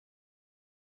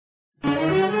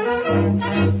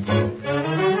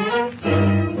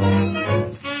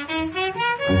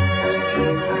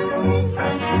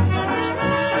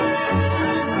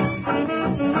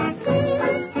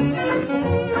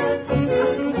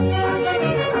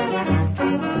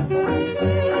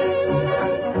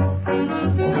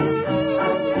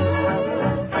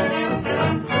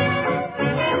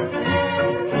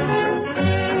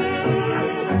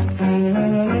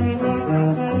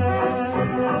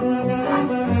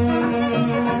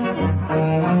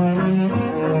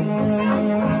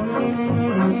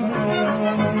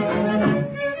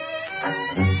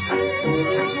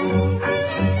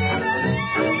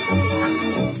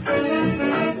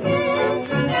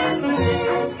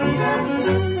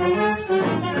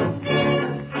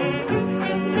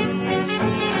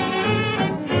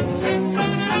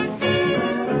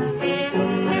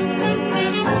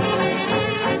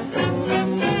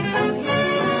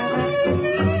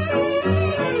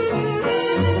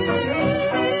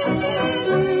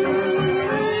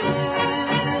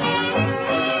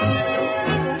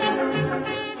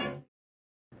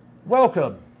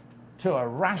Welcome to a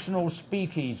rational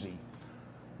speakeasy.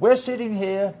 We're sitting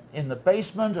here in the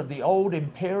basement of the old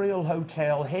Imperial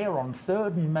Hotel here on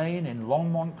 3rd and Main in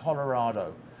Longmont,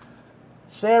 Colorado.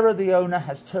 Sarah, the owner,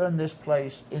 has turned this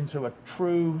place into a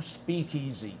true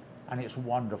speakeasy, and it's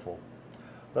wonderful.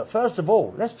 But first of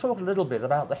all, let's talk a little bit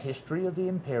about the history of the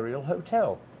Imperial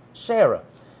Hotel. Sarah,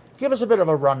 give us a bit of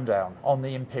a rundown on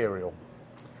the Imperial.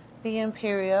 The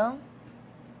Imperial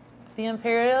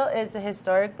is a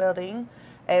historic building.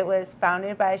 It was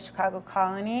founded by a Chicago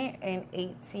colony in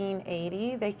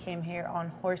 1880. They came here on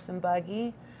horse and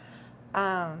buggy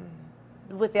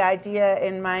with the idea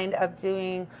in mind of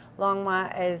doing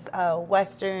Longmont as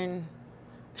Western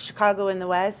Chicago in the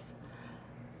West.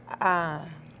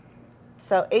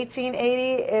 So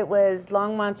 1880, it was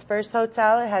Longmont's first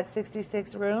hotel. It had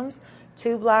 66 rooms,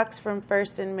 2 blocks from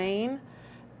 1st and Main.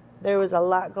 There was a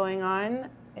lot going on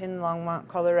in Longmont,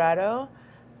 Colorado.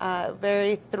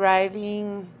 Very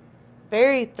thriving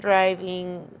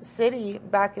city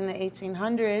back in the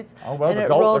 1800s. Oh, well, the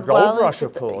gold rush,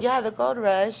 of course. Yeah, the gold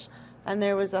rush. And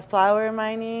there was a flour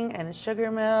mining and a sugar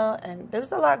mill, and there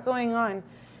was a lot going on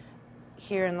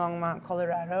here in Longmont,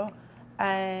 Colorado.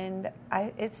 And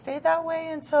it stayed that way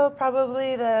until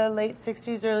probably the late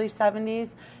 60s, early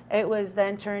 70s. It was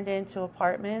then turned into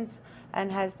apartments and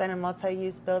has been a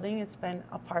multi-use building. It's been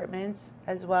apartments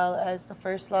as well as the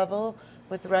first level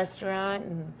with restaurant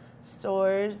and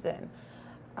stores and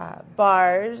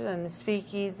bars and the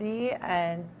speakeasy,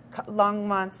 and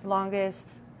Longmont's longest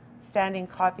standing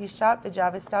coffee shop, the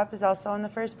Java Stop, is also on the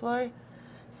first floor.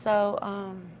 So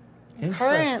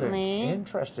currently...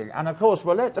 Interesting. And of course,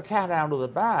 we'll let the cat out of the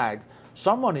bag.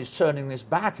 Someone is turning this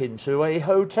back into a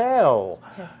hotel.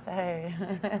 Yes,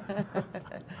 sir.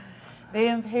 The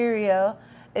Imperial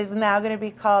is now going to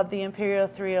be called the Imperial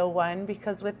 301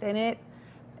 because within it,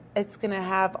 it's going to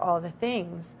have all the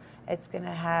things. It's going to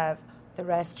have the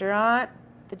restaurant,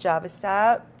 the Java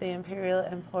Stop, the Imperial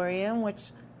Emporium,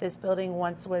 which this building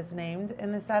once was named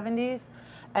in the 70s,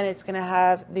 and it's going to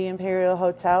have the Imperial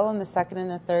Hotel on the 2nd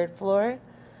and the 3rd floor.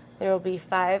 There will be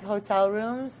 5 hotel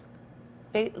rooms,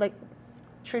 like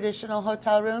traditional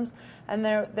hotel rooms, and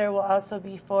there will also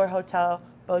be 4 hotel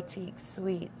boutique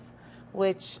suites,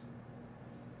 which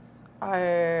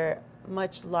are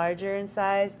much larger in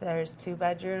size. There's 2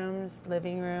 bedrooms,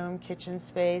 living room, kitchen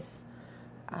space,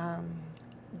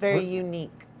 very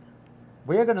unique.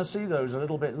 We're going to see those a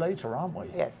little bit later, aren't we?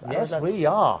 Yes. Yes, we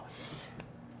are.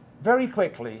 Very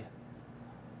quickly,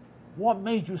 what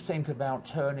made you think about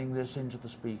turning this into the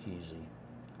speakeasy?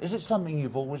 Is it something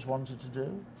you've always wanted to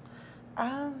do?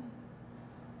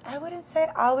 I wouldn't say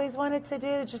I always wanted to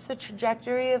do. Just the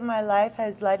trajectory of my life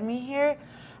has led me here.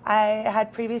 I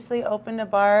had previously opened a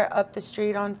bar up the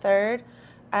street on 3rd,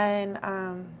 and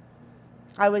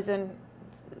I was in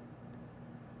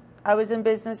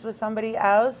business with somebody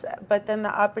else, but then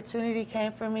the opportunity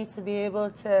came for me to be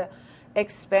able to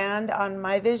expand on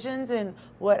my visions and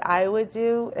what I would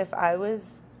do if I was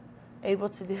able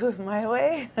to do it my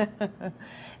way.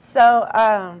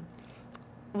 So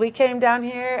we came down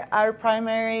here. Our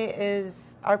primary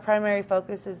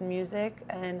focus is music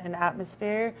and an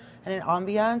atmosphere and an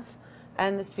ambiance,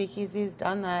 and the speakeasy's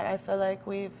done that. I feel like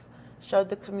we've showed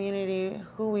the community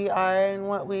who we are and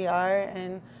what we are,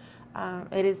 and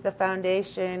it is the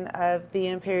foundation of the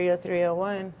Imperial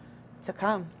 301 to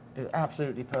come. It's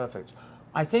absolutely perfect.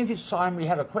 I think it's time we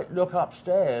had a quick look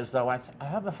upstairs, though I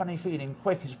have a funny feeling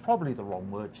quick is probably the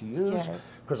wrong word to use,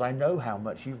 because I know how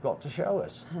much you've got to show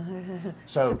us.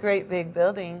 So, it's a great big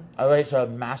building. Oh, it's a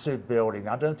massive building.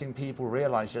 I don't think people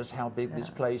realize just how big this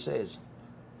place is.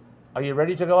 Are you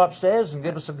ready to go upstairs and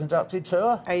give us a conducted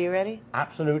tour? Are you ready?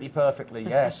 Absolutely perfectly,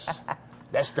 yes.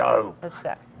 Let's go. Let's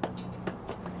go.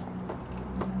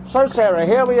 So, Sarah,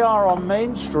 here we are on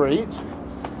Main Street,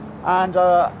 and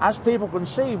as people can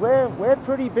see, we're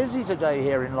pretty busy today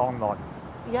here in Longmont.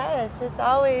 Yes, it's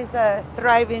always a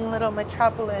thriving little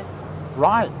metropolis.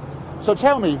 Right. So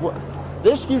tell me,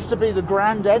 this used to be the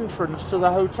grand entrance to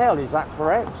the hotel, is that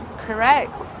correct?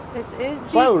 Correct. This is the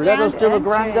So let us do a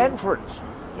grand grand entrance. entrance.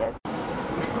 Yes.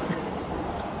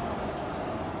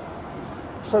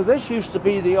 So this used to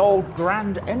be the old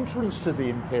grand entrance to the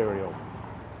Imperial.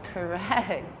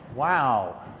 Correct.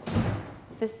 Wow.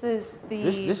 This is the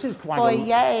This is quite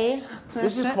foyer.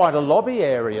 This is quite a lobby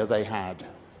area they had.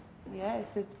 Yes,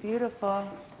 it's beautiful.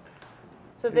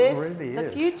 So It really the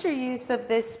is. future use of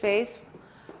this space,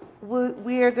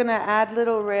 we are going to add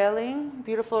little railing,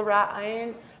 beautiful wrought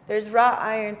iron. There's wrought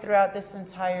iron throughout this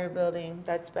entire building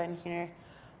that's been here,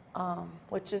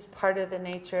 which is part of the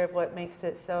nature of what makes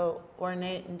it so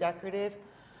ornate and decorative.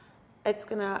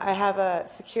 I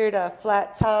have secured a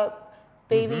flat top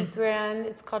baby grand.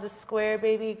 It's called a square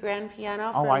baby grand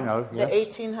piano Oh, from I know, yes.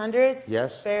 the 1800s.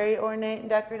 Yes. Very ornate and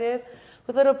decorative,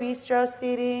 with little bistro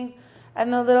seating,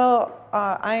 and the little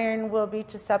iron will be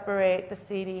to separate the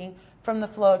seating from the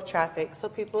flow of traffic. So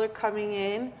people are coming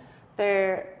in,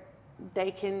 they're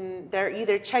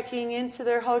either checking into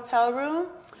their hotel room,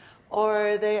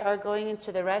 or they are going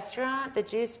into the restaurant, the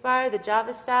juice bar, the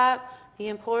Java Stop, the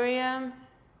Emporium,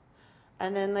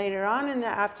 and then later on in the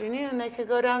afternoon, they could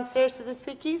go downstairs to the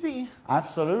speakeasy.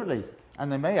 Absolutely.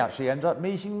 And they may actually end up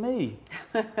meeting me.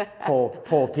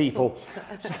 Poor people.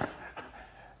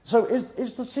 So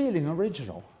is the ceiling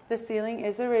original? The ceiling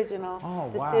is original. Oh,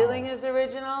 wow. The ceiling is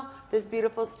original. This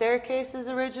beautiful staircase is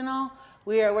original.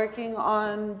 We are working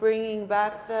on bringing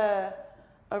back the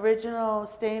original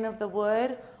stain of the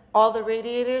wood. All the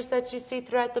radiators that you see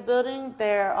throughout the building,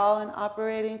 they're all in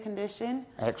operating condition.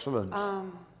 Excellent.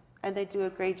 And they do a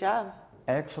great job.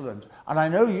 Excellent. And I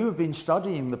know you've been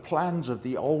studying the plans of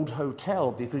the old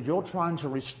hotel because you're trying to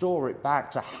restore it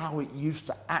back to how it used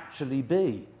to actually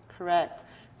be. Correct.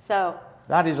 So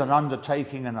that is an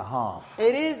undertaking and a half.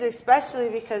 It is, especially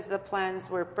because the plans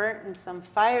were burnt in some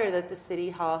fire that the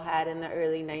city hall had in the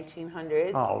early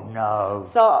 1900s. Oh, no.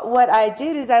 So what I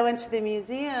did is I went to the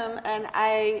museum and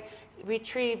I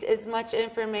retrieved as much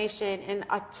information and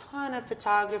a ton of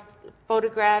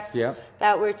photographs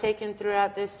that were taken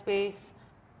throughout this space,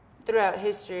 throughout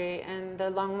history, and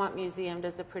the Longmont Museum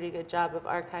does a pretty good job of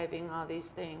archiving all these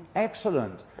things.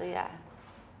 Excellent. So yeah.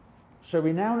 So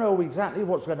we now know exactly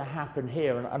what's going to happen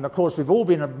here, and of course we've all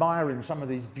been admiring some of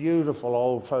these beautiful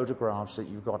old photographs that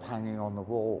you've got hanging on the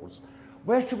walls.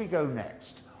 Where should we go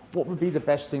next? What would be the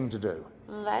best thing to do?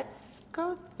 Let's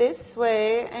go this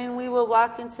way, and we will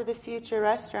walk into the future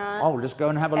restaurant. Oh, let's go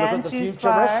and have a look at the future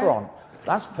bar. restaurant.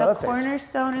 That's perfect. The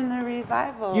cornerstone in the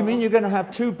revival. You mean you're going to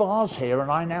have two bars here and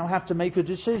I now have to make a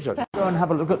decision? Go and have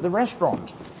a look at the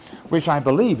restaurant, which I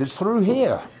believe is through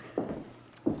here.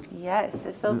 Yes,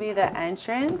 this will be the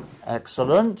entrance.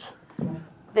 Excellent.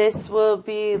 This will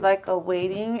be like a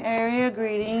waiting area,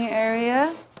 greeting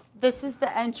area. This is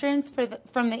the entrance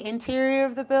from the interior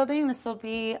of the building. This will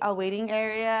be a waiting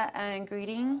area and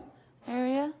greeting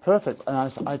area. Perfect.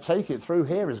 And I take it through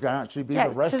here is going to actually be the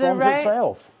restaurant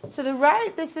itself. To the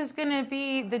right, this is going to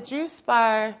be the juice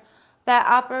bar that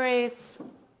operates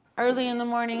early in the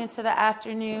morning into the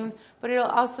afternoon, but it'll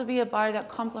also be a bar that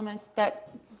complements that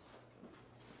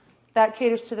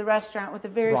caters to the restaurant with a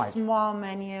very small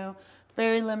menu,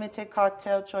 very limited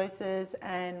cocktail choices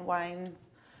and wines.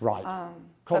 Right.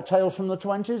 Cocktails from the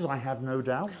 20s, I have no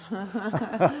doubt.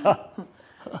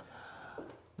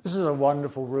 This is a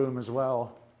wonderful room as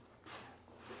well.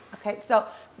 Okay, so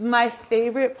my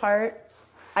favorite part,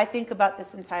 I think, about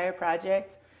this entire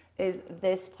project is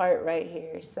this part right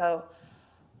here. So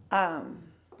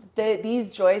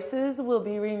these joists will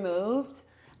be removed,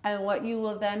 and what you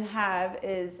will then have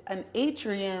is an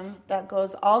atrium that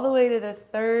goes all the way to the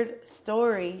 3rd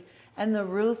story, and the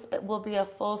roof will be a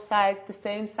full size, the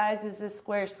same size as the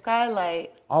square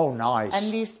skylight. Oh, nice.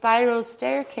 And these spiral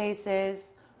staircases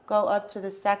go up to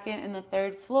the 2nd and the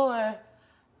 3rd floor,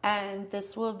 and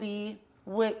this will be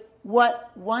what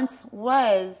once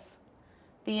was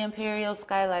the Imperial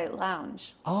Skylight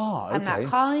Lounge. Oh, okay. I'm not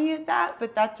calling it that,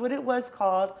 but that's what it was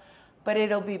called. But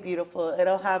it'll be beautiful.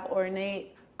 It'll have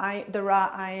ornate, the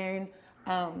wrought iron,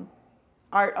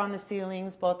 art on the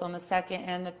ceilings, both on the 2nd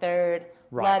and the 3rd.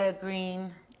 Right. A lot of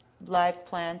green, live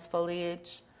plants,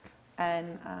 foliage,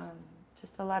 and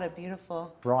just a lot of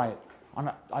beautiful. Right. And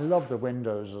I love the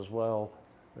windows as well.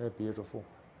 They're beautiful.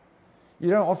 You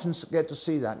don't often get to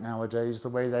see that nowadays, the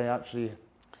way they actually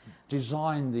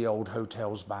designed the old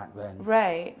hotels back then.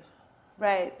 Right,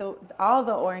 right. All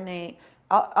the ornate.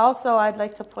 Also, I'd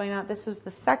like to point out this was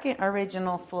the second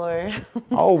original floor.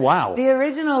 Oh, wow. The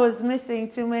original was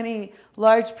missing too many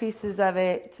large pieces of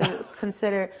it to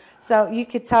consider. So you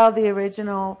could tell the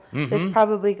original, this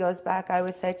probably goes back, I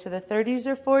would say, to the 30s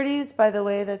or 40s by the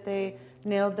way that they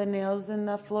nailed the nails in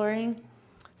the flooring.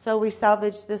 So we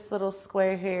salvaged this little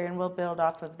square here, and we'll build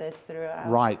off of this throughout.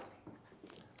 Right.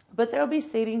 But there'll be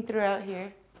seating throughout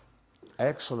here.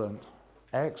 Excellent.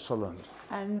 Excellent.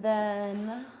 And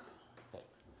then...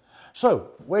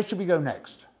 So, where should we go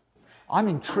next? I'm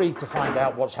intrigued to find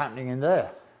out what's happening in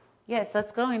there. Yes,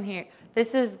 let's go in here.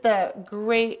 This is the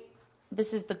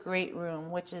great room,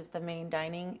 which is the main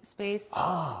dining space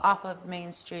off of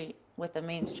Main Street with the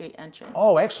Main Street entrance.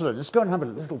 Oh, excellent. Let's go and have a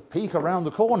little peek around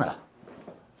the corner.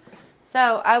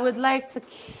 So I would like to,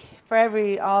 for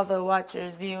all the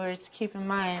watchers, viewers, keep in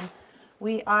mind,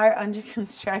 we are under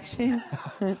construction.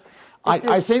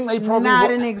 I think they probably...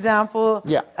 Not an example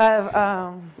yeah.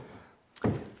 of...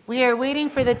 we are waiting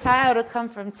for the tile to come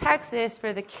from Texas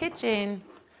for the kitchen.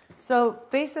 So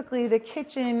basically the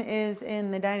kitchen is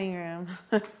in the dining room.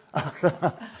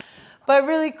 But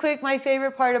really quick, my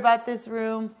favorite part about this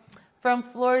room, from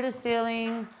floor to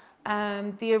ceiling,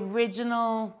 the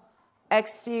original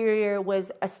exterior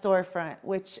was a storefront,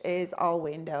 which is all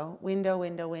window.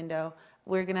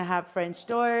 We're going to have French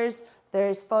doors.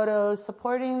 There's photos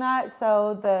supporting that.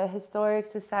 So the Historic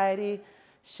Society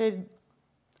should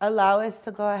allow us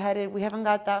to go ahead and, we haven't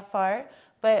got that far,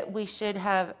 but we should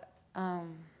have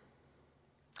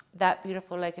that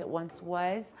beautiful like it once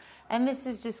was. And this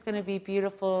is just going to be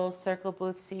beautiful circle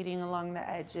booth seating along the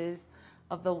edges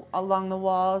of along the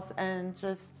walls, and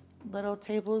just little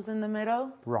tables in the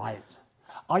middle. Right.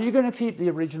 Are you going to keep the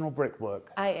original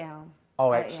brickwork? I am.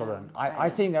 Oh, excellent. I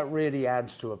think that really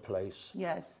adds to a place.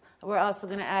 Yes. We're also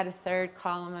going to add a third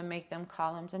column and make them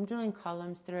columns. I'm doing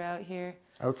columns throughout here.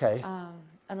 Okay.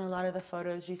 And a lot of the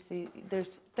photos you see,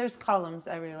 there's columns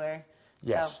everywhere.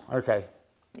 Yes. So, okay.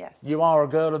 yes. You are a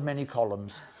girl of many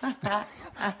columns.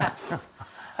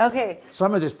 Okay.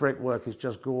 Some of this brickwork is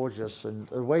just gorgeous, and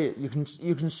the way you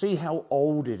can see how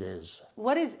old it is.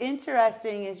 What is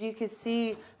interesting is you can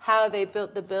see how they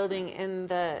built the building in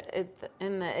the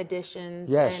additions.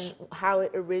 Yes. And how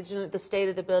it originally, the state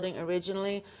of the building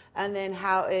originally, and then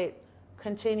how it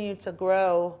continued to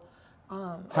grow.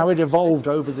 How it evolved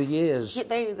over the years. Yeah,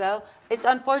 there you go. It's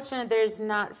unfortunate there's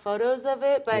not photos of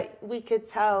it, but we could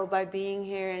tell by being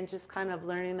here and just kind of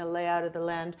learning the layout of the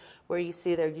land, where you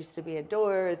see there used to be a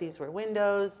door, these were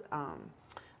windows.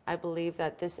 I believe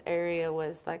that this area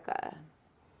was like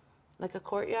a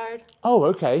courtyard. Oh,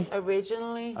 okay.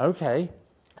 Originally. Okay.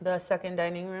 The second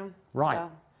dining room. Right.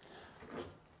 So.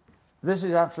 This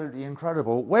is absolutely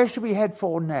incredible. Where should we head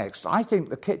for next? I think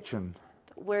the kitchen.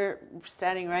 We're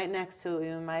standing right next to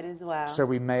it. We might as well. So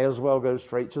we may as well go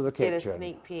straight to the kitchen. Get a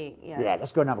sneak peek. Yes. Yeah,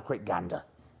 let's go and have a quick gander.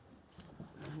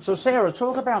 So Sarah,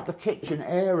 talk about the kitchen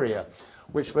area,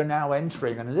 which we're now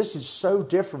entering. And this is so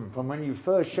different from when you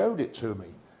first showed it to me.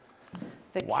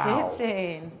 The wow.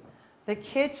 kitchen. The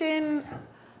kitchen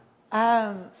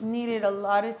needed a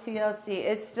lot of TLC.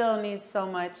 It still needs so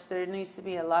much. There needs to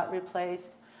be a lot replaced.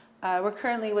 We're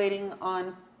currently waiting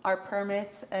on our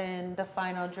permits and the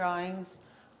final drawings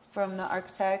from the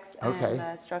architects and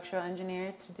the structural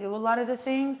engineer to do a lot of the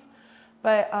things.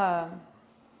 But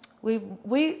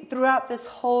we throughout this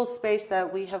whole space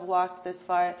that we have walked this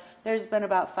far, there's been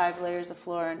about 5 layers of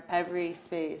floor in every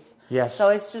space. Yes. So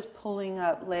it's just pulling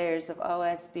up layers of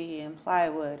OSB and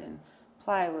plywood and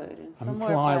some more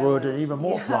plywood and even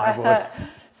more plywood.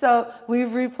 So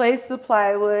we've replaced the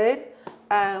plywood.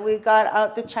 We got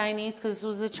out the Chinese, because this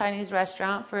was a Chinese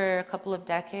restaurant for a couple of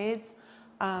decades.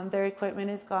 Their equipment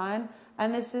is gone.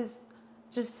 And this is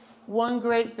just one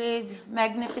great big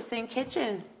magnificent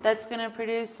kitchen that's going to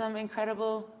produce some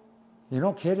incredible You're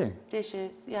not kidding.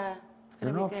 dishes. Yeah. It's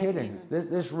gonna You're be not good. kidding.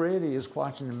 This really is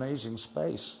quite an amazing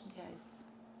space. Yes.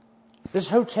 This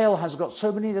hotel has got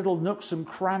so many little nooks and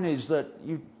crannies that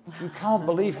you can't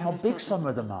believe how big some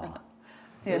of them are.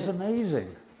 Yes. It's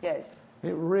amazing. Yes.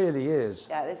 It really is.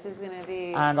 Yeah, this is going to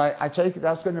be... And I take it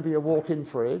that's going to be a walk-in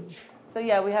fridge. So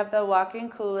yeah, we have the walk-in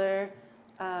cooler.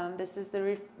 This is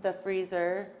the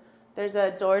freezer. There's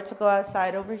a door to go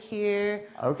outside over here.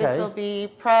 Okay. This will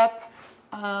be prep.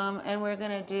 And we're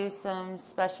going to do some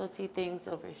specialty things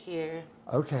over here.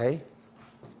 Okay.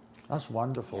 That's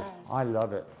wonderful. Yes. I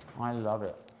love it. I love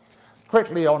it.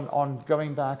 Quickly on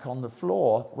going back on the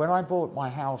floor, when I bought my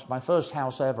house, my first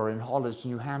house ever in Hollis,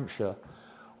 New Hampshire,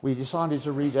 we decided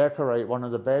to redecorate one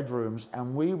of the bedrooms,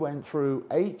 and we went through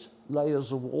 8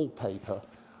 layers of wallpaper.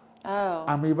 Oh.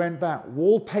 And we went back,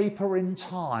 wallpaper in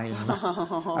time.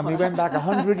 And we went back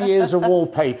 100 years of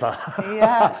wallpaper.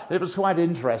 Yeah. It was quite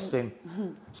interesting,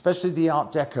 especially the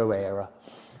Art Deco era.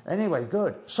 Anyway,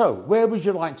 good. So, where would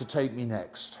you like to take me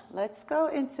next? Let's go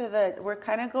into we're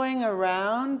kind of going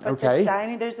around, but Okay.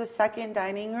 there's a second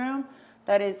dining room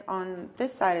that is on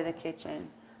this side of the kitchen.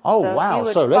 Oh, So if wow. you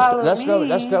would So follow let's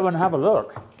me- go and have a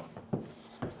look.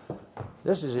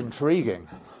 This is intriguing.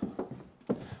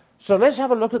 So let's have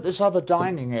a look at this other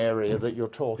dining area that you're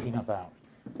talking about.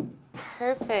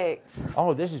 Perfect.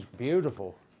 Oh, this is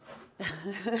beautiful.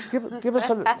 Give us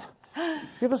a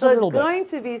So little it's bit. going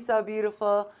to be so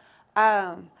beautiful.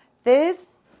 This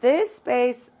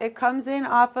space, it comes in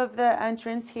off of the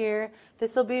entrance here.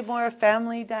 This will be more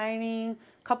family dining,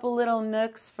 couple little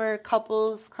nooks for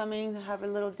couples coming to have a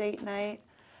little date night.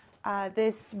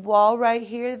 This wall right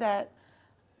here that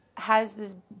has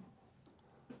this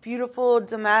beautiful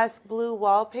damask blue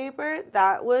wallpaper,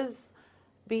 that was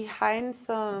behind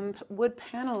some wood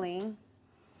paneling.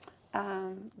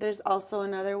 There's also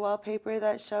another wallpaper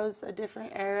that shows a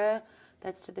different era.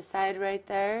 That's to the side right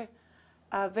there.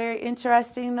 Very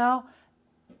interesting though.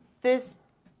 This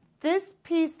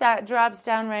piece that drops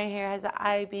down right here has an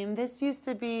I-beam. This used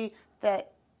to be the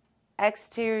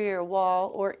exterior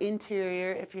wall or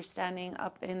interior if you're standing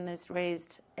up in this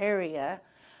raised area.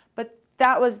 But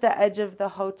that was the edge of the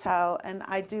hotel, and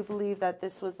I do believe that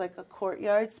this was like a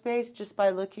courtyard space just by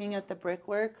looking at the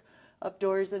brickwork of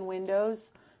doors and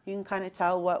windows. You can kind of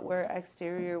tell what were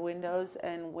exterior windows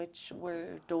and which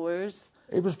were doors.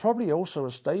 It was probably also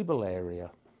a stable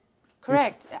area.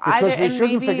 Correct. Because we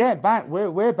shouldn't forget,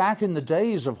 we're back in the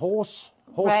days of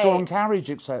horse-drawn carriage,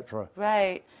 etc.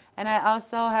 Right. And I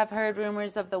also have heard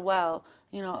rumors of the well,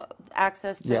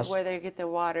 access to where they get their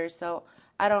water. So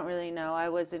I don't really know. I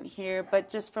wasn't here. But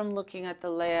just from looking at the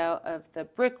layout of the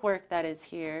brickwork that is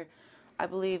here, I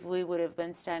believe we would have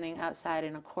been standing outside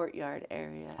in a courtyard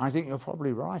area. I think you're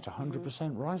probably right,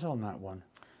 100% right on that one.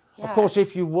 Yeah. Of course,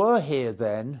 if you were here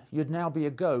then, you'd now be a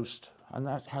ghost, and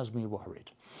that has me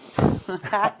worried.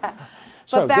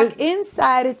 But back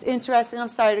inside, it's interesting. I'm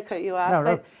sorry to cut you off. No,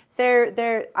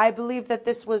 but I believe that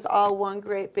this was all one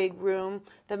great big room.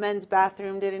 The men's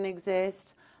bathroom didn't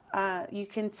exist. You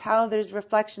can tell there's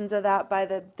reflections of that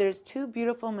there's 2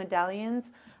 beautiful medallions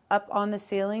up on the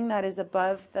ceiling that is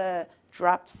above the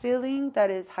dropped ceiling that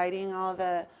is hiding all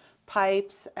the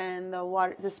pipes and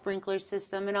the sprinkler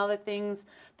system and all the things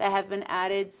that have been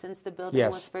added since the building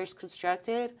was first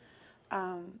constructed.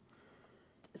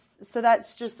 So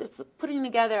that's it's putting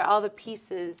together all the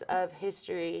pieces of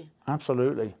history.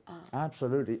 Absolutely,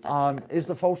 absolutely. Is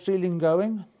the false ceiling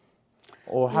going,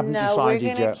 or haven't decided No, we're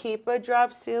yet? going to keep a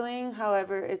drop ceiling.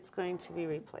 However, it's going to be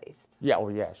replaced. Yeah,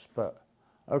 well, yes, but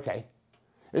okay.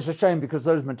 It's a shame because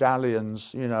those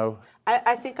medallions,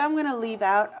 I think I'm going to leave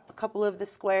out a couple of the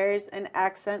squares and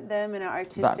accent them in an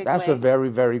artistic way. That's a very,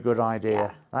 very good idea.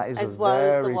 Yeah. That is As a well as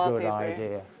the very good wallpaper.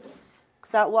 idea.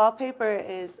 Because that wallpaper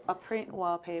is a print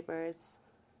wallpaper.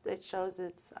 It shows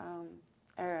its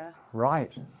era.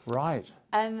 Right, right.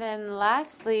 And then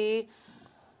lastly,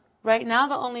 right now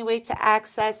the only way to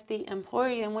access the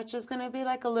Emporium, which is going to be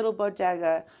like a little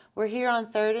bodega. We're here on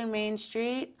 3rd and Main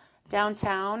Street,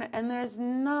 downtown, and there's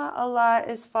not a lot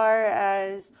as far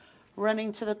as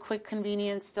running to the quick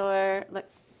convenience store,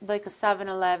 like a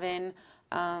 7-Eleven,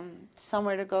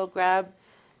 somewhere to go grab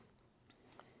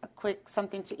a quick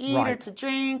something to eat or to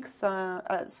drink,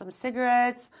 some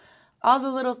cigarettes, all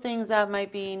the little things that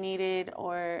might be needed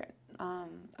or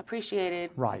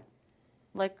appreciated. Right.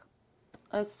 Like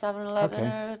a 7-Eleven or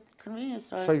a convenience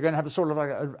store. So you're going to have a sort of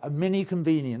like a mini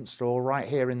convenience store right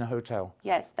here in the hotel?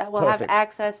 Yes, that will have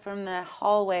access from the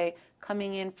hallway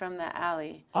coming in from the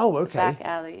alley. Oh, okay. The back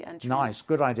alley entrance. Nice,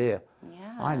 good idea.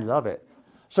 Yeah. I love it.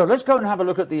 So let's go and have a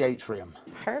look at the atrium.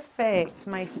 Perfect.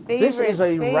 My favorite This is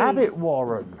a space. rabbit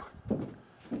warren.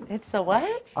 It's a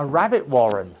what? A rabbit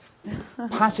warren.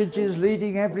 Passages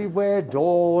leading everywhere,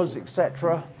 doors,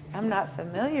 etc. I'm not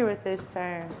familiar with this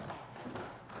term.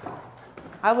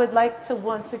 I would like to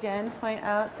once again point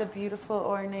out the beautiful,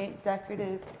 ornate,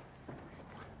 decorative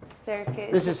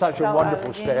staircase. This is such a So wonderful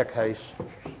elegant. staircase.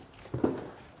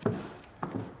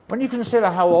 When you consider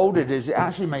how old it is, it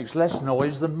actually makes less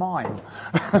noise than mine.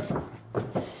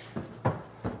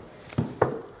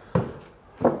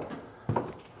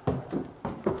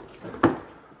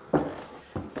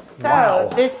 So, Wow.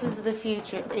 this is the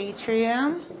future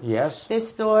atrium. Yes.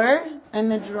 This door and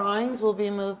the drawings will be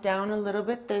moved down a little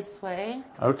bit this way.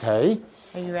 Okay.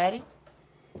 Are you ready?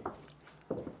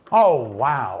 Oh,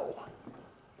 wow.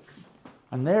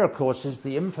 And there, of course, is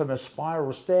the infamous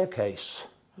spiral staircase.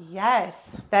 Yes,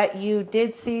 that you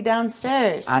did see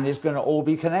downstairs. And it's going to all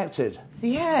be connected.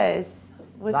 Yes,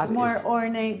 with That more is-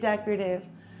 ornate decorative.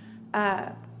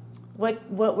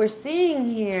 What we're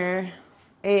seeing here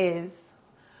is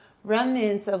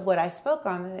remnants of what I spoke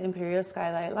on, the Imperial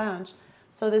Skylight Lounge.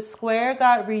 So the square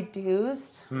got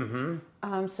reduced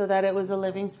so that it was a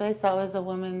living space. That was a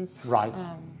woman's Right.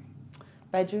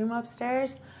 bedroom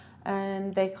upstairs.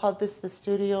 And they called this the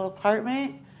studio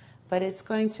apartment. But it's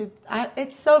going to,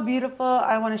 it's so beautiful.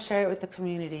 I want to share it with the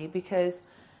community because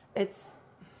it's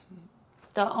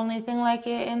the only thing like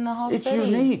it in the whole It's city.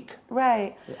 unique.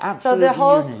 Right. Absolutely so the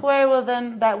whole unique. square will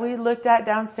then, that we looked at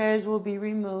downstairs, will be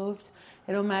removed.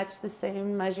 It'll match the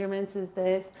same measurements as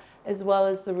this, as well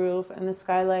as the roof. And the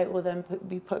skylight will then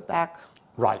be put back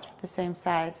Right. the same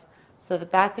size. So the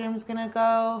bathroom's going to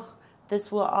go.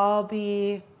 This will all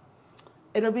be,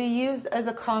 it'll be used as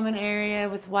a common area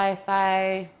with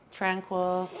Wi-Fi,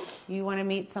 tranquil. You want to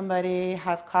meet somebody,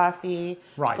 have coffee,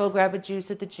 Right. go grab a juice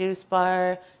at the juice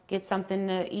bar, get something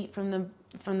to eat from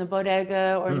the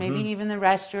bodega or maybe even the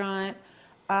restaurant.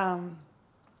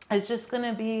 It's just going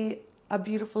to be a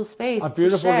beautiful space. A to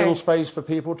beautiful share. little space for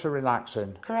people to relax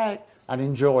in Correct. and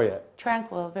enjoy it.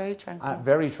 Tranquil, very tranquil.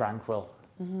 Very tranquil.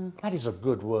 That is a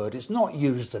good word. It's not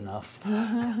used enough.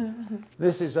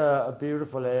 This is a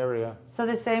beautiful area. So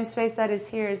the same space that is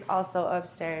here is also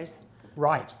upstairs.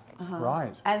 Right.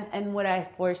 Right. And what I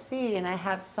foresee, and I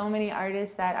have so many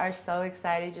artists that are so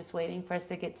excited just waiting for us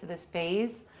to get to this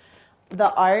phase.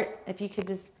 The art, if you could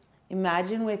just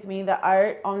imagine with me, the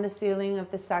art on the ceiling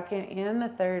of the second and the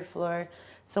third floor.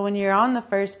 So when you're on the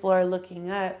first floor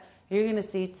looking up, you're going to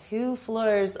see 2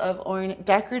 floors of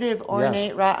decorative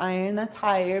ornate wrought iron. That's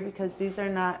higher because these are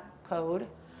not code.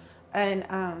 And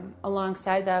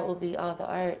alongside that will be all the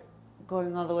art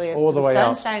going all the way up All to the the way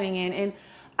sun up. shining in. And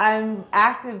I'm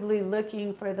actively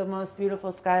looking for the most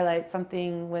beautiful skylight,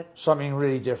 something with... Something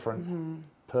really different.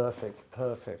 Perfect.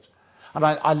 Perfect. And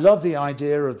I love the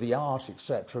idea of the art,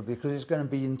 etc., because it's going to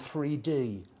be in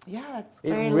 3D. Yeah, it's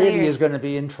It very really layered. is going to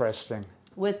be interesting.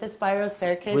 With the spiral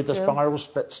staircase, With the too. spiral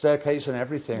staircase and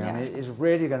everything. Yeah. And it is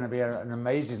really going to be an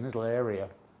amazing little area.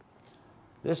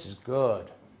 This is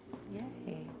good.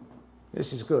 Yay.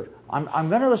 This is good. I'm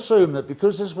going to assume that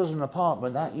because this was an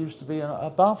apartment, that used to be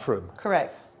a bathroom.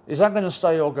 Correct. Is that going to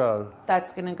stay or go?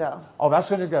 That's going to go. Oh, that's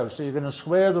going to go. So you're going to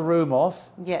square the room off.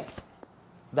 Yes.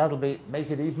 That'll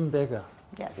make it even bigger.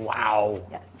 Yes. Wow.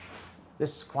 Yes.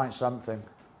 This is quite something.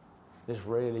 This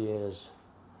really is.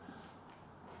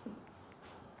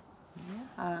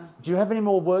 Do you have any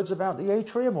more words about the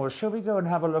atrium, or shall we go and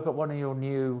have a look at one of your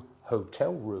new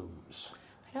hotel rooms?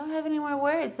 I don't have any more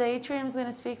words. The atrium's going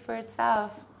to speak for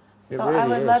itself. It So I really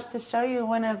would is. love to show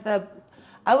you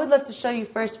I would love to show you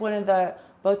first one of the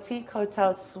boutique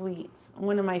hotel suites,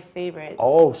 one of my favorites.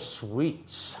 Oh,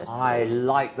 suites. The I suites.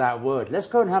 like that word. Let's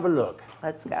go and have a look.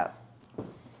 Let's go.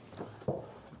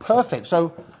 Perfect.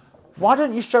 So why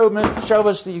don't you show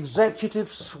us the executive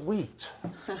suite?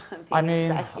 I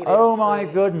mean, executive oh my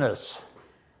suite. goodness.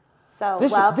 So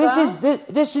This welcome.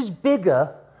 this is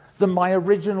bigger than my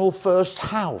original first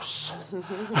house.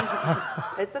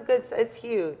 It's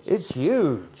huge. It's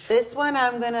huge. This one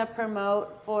I'm going to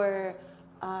promote for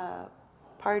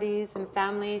parties and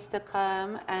families to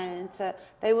come, and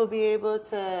they will be able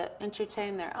to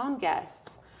entertain their own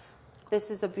guests. This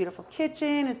is a beautiful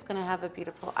kitchen. It's going to have a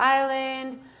beautiful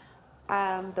island.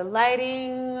 The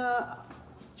lighting,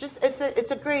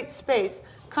 it's a great space.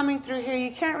 Coming through here,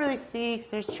 you can't really see because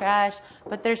there's trash,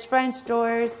 but there's French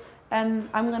doors, and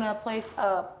I'm going to place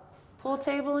a pool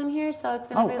table in here, so it's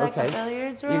going to be like a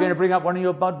billiards room. You're going to bring up one of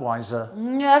your Budweiser.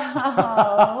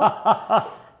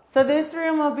 No. So this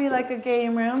room will be like a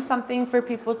game room, something for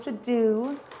people to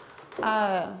do.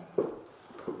 And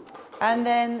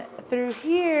then through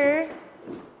here,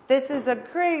 this is a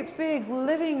great big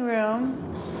living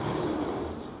room.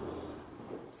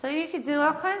 So you could do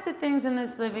all kinds of things in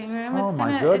this living room. Oh,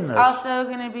 my It's goodness. also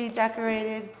going to be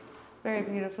decorated very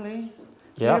beautifully.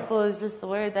 Yep. Beautiful is just the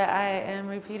word that I am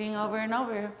repeating over and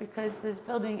over because this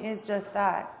building is just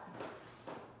that.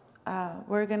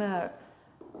 We're going to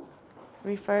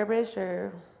refurbish,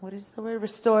 or what is the word?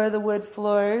 Restore the wood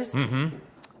floors.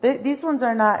 These ones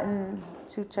are not in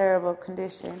too terrible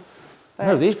condition.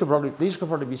 No, these could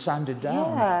probably be sanded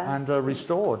down Yeah. and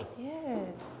restored, Yes.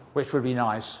 which would be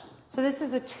nice. So this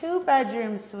is a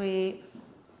 2-bedroom suite,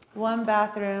 1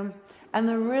 bathroom,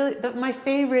 and my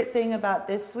favorite thing about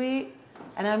this suite,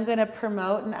 and I'm going to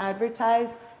promote and advertise,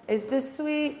 is this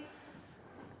suite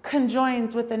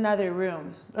conjoins with another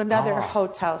room, another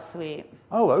hotel suite.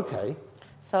 Oh, okay.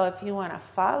 So if you want to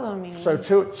follow me. So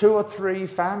two or three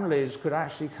families could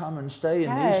actually come and stay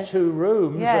in these 2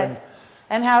 rooms. Yes.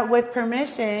 And how, with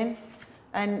permission,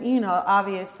 and you know,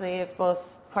 obviously, if both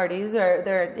parties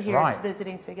they're here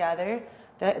visiting together,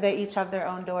 they each have their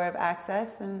own door of access,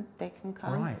 and they can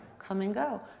come and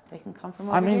go. They can come from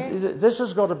over here. I mean, this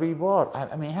has got to be what?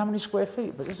 I mean, how many square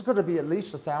feet? But this has got to be at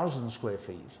least 1,000 square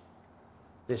feet.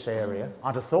 This area,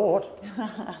 I'd have thought.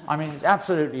 I mean, it's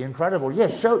absolutely incredible.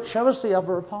 Yes, show us the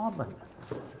other apartment.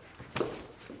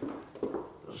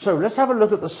 So let's have a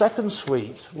look at the second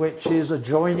suite, which is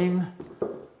adjoining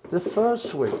the first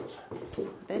suite.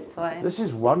 This one. This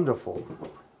is wonderful.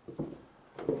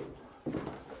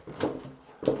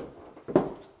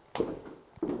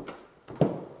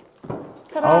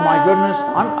 Ta-da! Oh my goodness,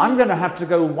 I'm going to have to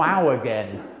go wow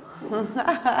again.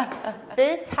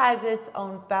 This has its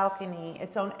own balcony,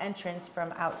 its own entrance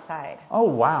from outside. Oh,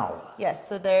 wow. Yes,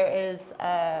 so there is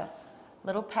a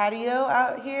little patio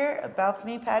out here, a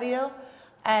balcony patio,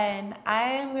 and I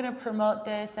am going to promote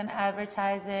this and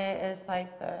advertise it as like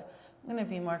I'm going to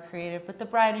be more creative, but the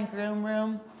bride and groom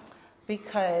room,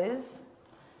 because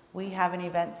we have an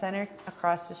event center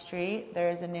across the street. There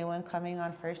is a new one coming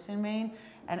on 1st and Main,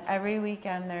 and every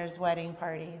weekend there's wedding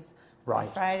parties.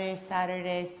 Right. Friday,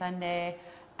 Saturday, Sunday.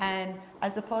 And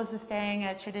as opposed to staying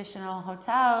at traditional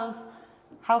hotels,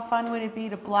 how fun would it be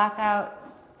to block out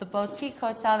the boutique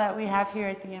hotel that we have here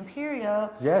at the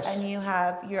Imperial? Yes. And you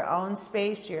have your own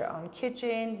space, your own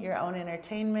kitchen, your own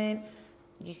entertainment.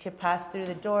 You could pass through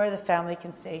the door. The family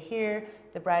can stay here.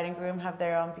 The bride and groom have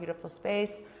their own beautiful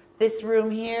space. This room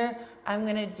here, I'm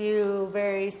going to do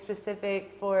very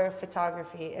specific for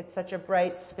photography. It's such a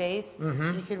bright space.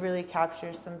 Mm-hmm. You could really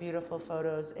capture some beautiful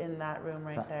photos in that room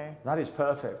there. That is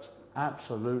perfect.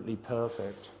 Absolutely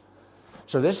perfect.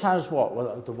 So this has what?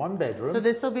 Well, the 1 bedroom. So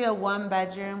this will be a 1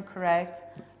 bedroom,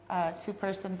 correct?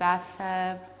 2-person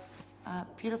bathtub.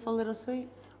 Beautiful little suite.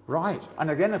 Right. And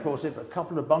again, of course, if a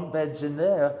couple of bunk beds in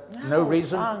there, no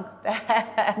reason. Bunk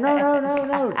bed.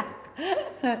 No.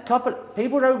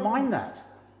 People don't mind that.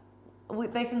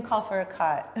 They can call for a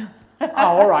cot. Oh,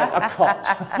 all right, a cot.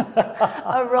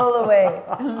 A roll-away.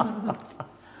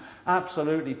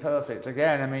 Absolutely perfect.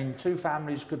 Again, I mean, 2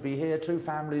 families could be here, 2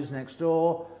 families next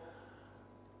door.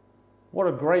 What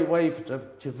a great way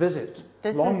to visit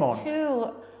Longmont. This is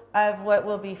 2 of what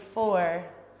will be 4.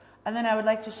 And then I would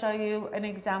like to show you an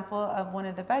example of one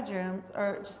of the bedrooms,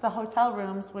 or just the hotel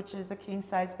rooms, which is a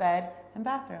king-size bed and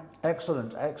bathroom.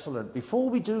 Excellent, excellent. Before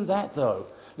we do that, though,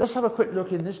 let's have a quick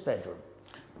look in this bedroom.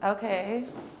 Okay.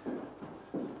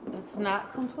 It's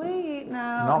not complete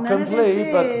now. Not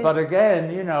complete, but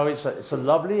again, you know, it's a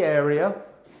lovely area.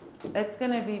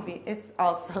 It's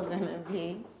also going to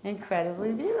be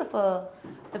incredibly beautiful.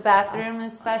 The bathroom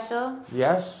is special.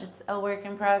 Yes. It's a work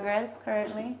in progress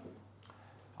currently.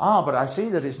 But I see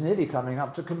that it's nearly coming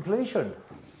up to completion.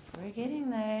 We're getting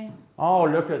there. Oh,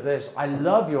 look at this. I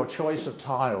love your choice of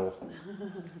tile.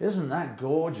 Isn't that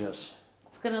gorgeous?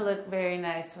 It's going to look very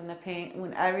nice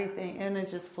when everything, and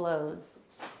it just flows.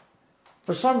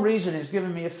 For some reason, it's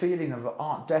given me a feeling of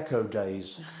Art Deco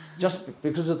days, just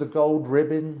because of the gold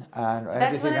ribbon and everything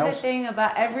else. That's one of the things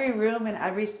about every room and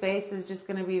every space is just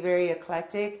going to be very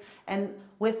eclectic. And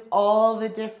with all the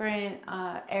different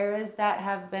eras that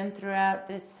have been throughout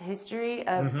this history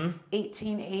of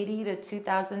 1880 to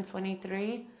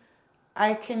 2023,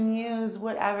 I can use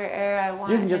whatever era I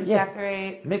want and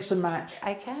decorate. Mix and match.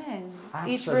 I can.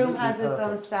 Absolutely Each room has its perfect.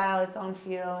 own style, its own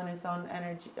feel, and its own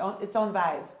energy, its own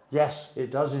vibe. Yes, it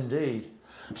does indeed.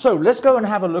 So let's go and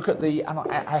have a look at and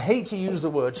I hate to use the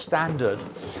word standard,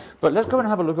 but let's go and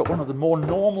have a look at one of the more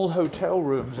normal hotel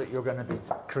rooms that you're going to be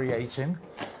creating.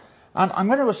 And I'm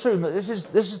going to assume that this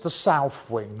is the south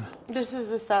wing. This is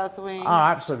the south wing. Oh,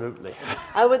 absolutely.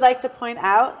 I would like to point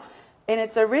out, in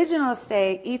its original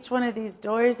state, each one of these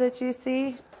doors that you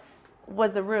see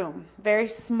was a room. Very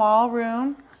small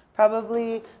room,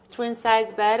 probably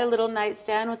twin-size bed, a little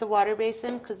nightstand with a water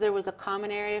basin, because there was a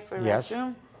common area for a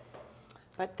restroom.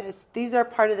 But these are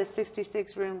part of the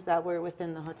 66 rooms that were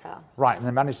within the hotel. Right, and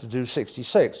they managed to do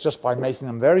 66 just by making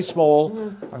them very small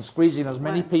and squeezing as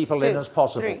many people in as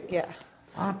possible. 3, yeah.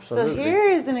 Absolutely. So here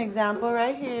is an example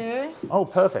right here. Oh,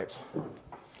 perfect.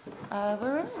 Of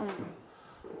a room.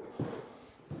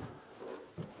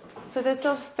 So this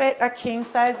will fit a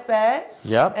king-size bed.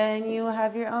 Yep. And you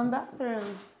have your own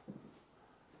bathroom.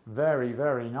 Very,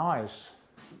 very nice.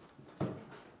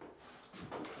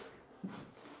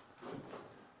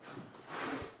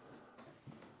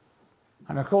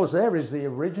 And of course, there is the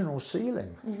original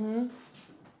ceiling.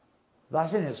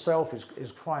 That in itself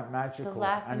is quite magical.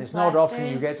 And it's not often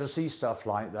you get to see stuff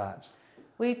like that.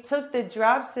 We took the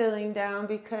drop ceiling down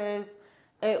because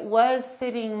it was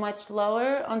sitting much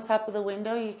lower on top of the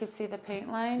window. You could see the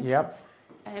paint line. Yep.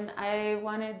 And I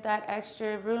wanted that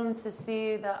extra room to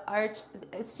see the arch.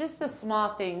 It's just the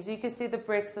small things. You can see the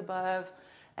bricks above,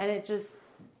 and it just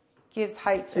gives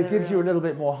height to the room. It gives you a little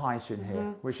bit more height in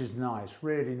here, which is nice,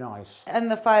 really nice.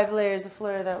 And the 5 layers of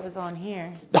floor that was on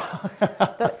here.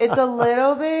 It's a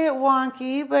little bit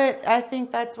wonky, but I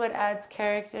think that's what adds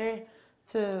character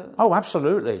to... Oh,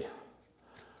 absolutely.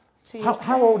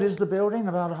 How old is the building?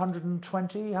 About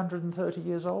 120, 130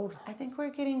 years old? I think we're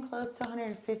getting close to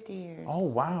 150 years. Oh,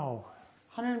 wow.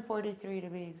 143 to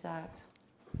be exact.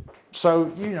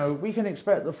 So, you know, we can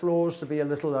expect the floors to be a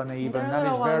little uneven.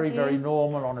 That is very, very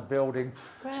normal on a building,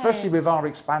 especially with our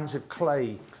expansive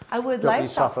clay. I would like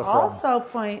to also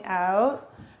point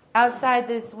out, outside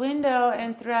this window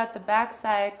and throughout the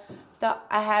backside,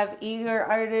 I have eager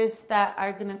artists that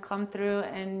are going to come through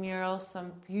and mural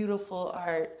some beautiful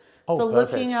art. Oh, so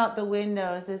perfect. looking out the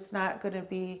windows, it's not going to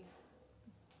be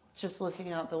just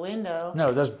looking out the window.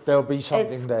 No, there'll be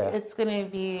something there. It's going to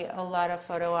be a lot of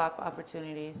photo op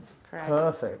opportunities, correct?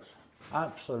 Perfect.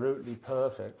 Absolutely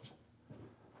perfect.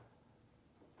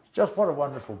 Just what a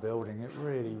wonderful building. It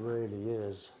really, really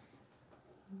is.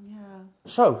 Yeah.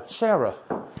 So, Sarah,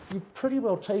 you've pretty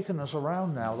well taken us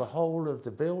around now, the whole of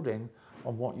the building,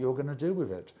 on what you're going to do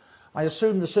with it. I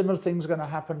assume the similar thing's going to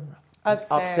happen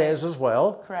upstairs as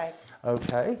well. Correct.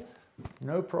 Okay,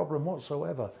 no problem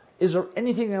whatsoever. Is there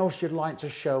anything else you'd like to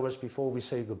show us before we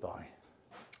say goodbye?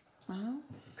 Can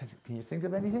you think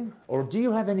of anything? Or do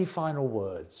you have any final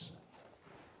words?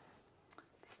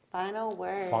 Final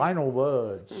words. Final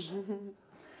words.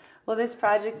 Well, this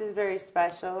project is very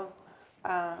special.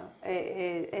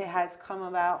 It has come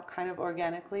about kind of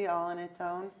organically, all on its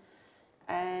own.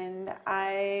 And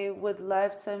I would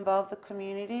love to involve the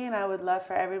community, and I would love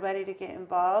for everybody to get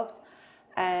involved.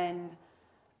 And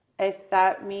if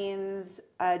that means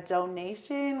a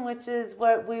donation, which is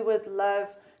what we would love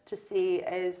to see,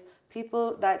 is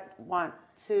people that want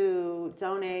to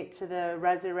donate to the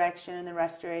resurrection and the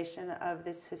restoration of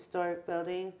this historic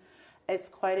building. It's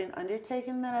quite an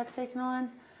undertaking that I've taken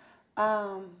on.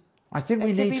 I think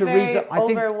we need to read. It can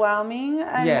be very overwhelming,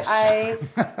 and yes.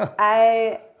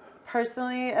 I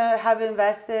personally have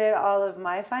invested all of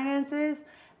my finances,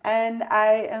 and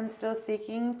I am still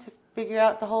seeking to figure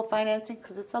out the whole financing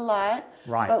because it's a lot.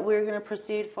 Right. But we're going to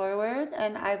proceed forward,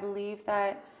 and I believe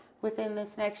that within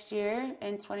this next year,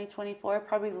 in 2024,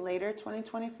 probably later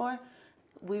 2024,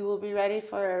 we will be ready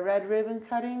for a red ribbon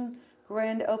cutting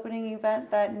grand opening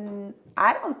event that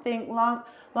I don't think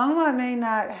Longmont may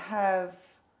not have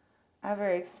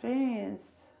ever experienced.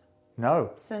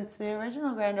 No. Since the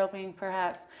original grand opening,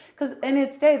 perhaps. Because in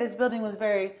its day, this building was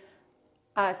very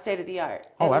state-of-the-art.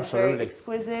 Oh, absolutely. It was very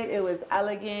exquisite. It was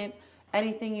elegant.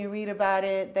 Anything you read about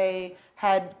it, they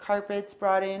had carpets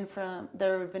brought in from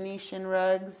their Venetian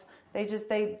rugs.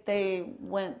 They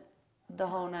went the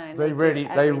whole nine. They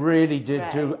really did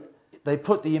do. They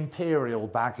put the Imperial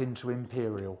back into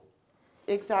Imperial.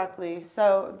 Exactly.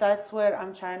 So that's what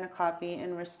I'm trying to copy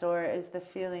and restore, is the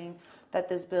feeling that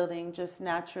this building just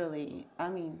naturally, I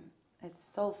mean, it's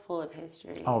so full of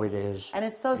history. Oh, it is. And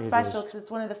it's so special because it's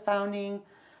one of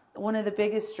the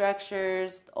biggest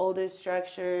structures, oldest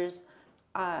structures.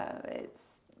 It's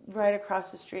right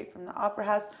across the street from the Opera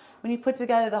House. When you put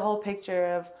together the whole picture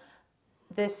of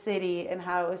this city and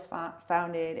how it was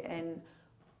founded and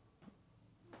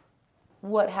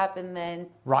what happened then,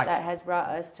 that has brought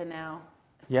us to now.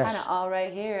 Yes. Kind of all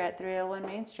right here at 301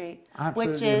 Main Street.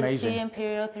 Absolutely which is amazing. The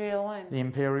Imperial 301. The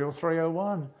Imperial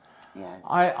 301. Yes.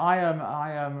 I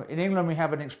am, in England we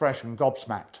have an expression,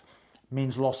 gobsmacked,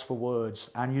 means lost for words.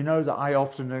 And you know that I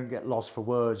often don't get lost for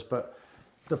words, but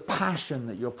the passion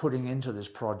that you're putting into this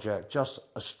project just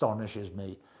astonishes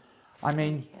me. I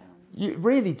mean, it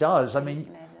really does. I mean,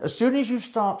 as soon as you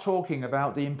start talking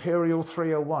about the Imperial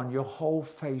 301, your whole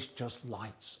face just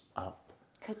lights up.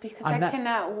 Because I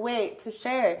cannot wait to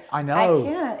share. I know. I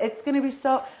can't. It's going to be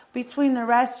so, between the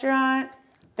restaurant,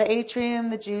 the atrium,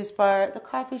 the juice bar, the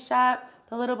coffee shop,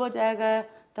 the little bodega,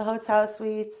 the hotel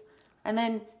suites, and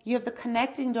then you have the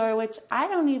connecting door, which I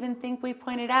don't even think we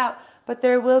pointed out, but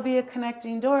there will be a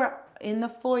connecting door in the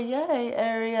foyer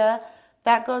area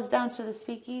that goes down to the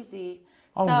speakeasy.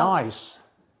 Oh, so nice.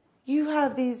 You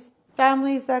have these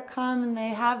families that come and they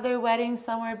have their wedding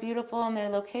somewhere beautiful in their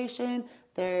location.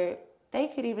 They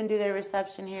could even do their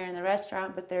reception here in the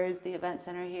restaurant, but there is the event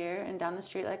center here and down the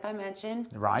street, like I mentioned.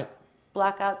 Right.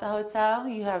 Block out the hotel.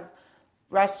 You have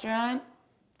restaurant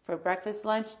for breakfast,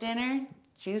 lunch, dinner,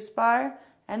 juice bar,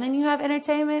 and then you have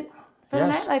entertainment for the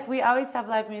nightlife. We always have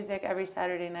live music every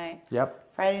Saturday night.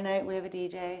 Yep. Friday night we have a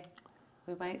DJ.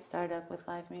 We might start up with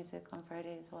live music on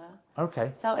Friday as well.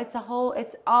 Okay. So it's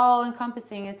all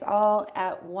encompassing. It's all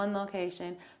at one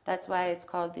location. That's why it's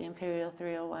called the Imperial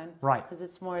 301. Right. Because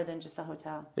it's more than just a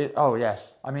hotel. Oh,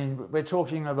 yes. I mean, we're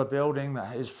talking of a building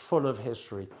that is full of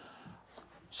history.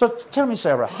 So tell me,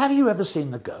 Sarah, have you ever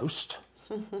seen the ghost?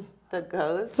 The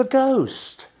ghost? The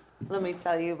ghost. Let me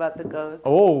tell you about the ghost.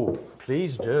 Oh,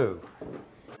 please do.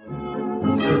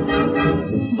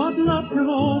 But not your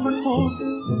overcoat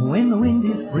when the wind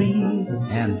is free,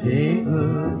 and take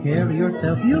good care of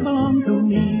yourself, you belong to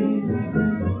me.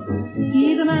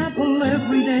 Eat an apple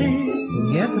every day,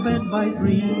 get to bed by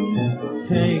 3.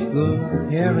 Take good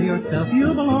care of yourself,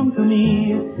 you belong to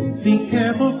me. Be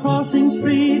careful crossing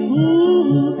streets,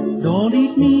 ooh, don't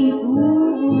eat meat,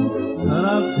 ooh, cut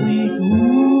out sweet,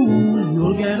 ooh,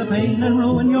 you'll get a pain and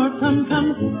ruin your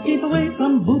tum-tum. Keep away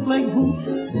from bootleg boots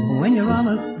when you're on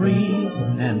a spree,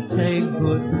 and take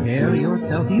good care of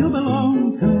yourself, you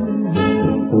belong to me.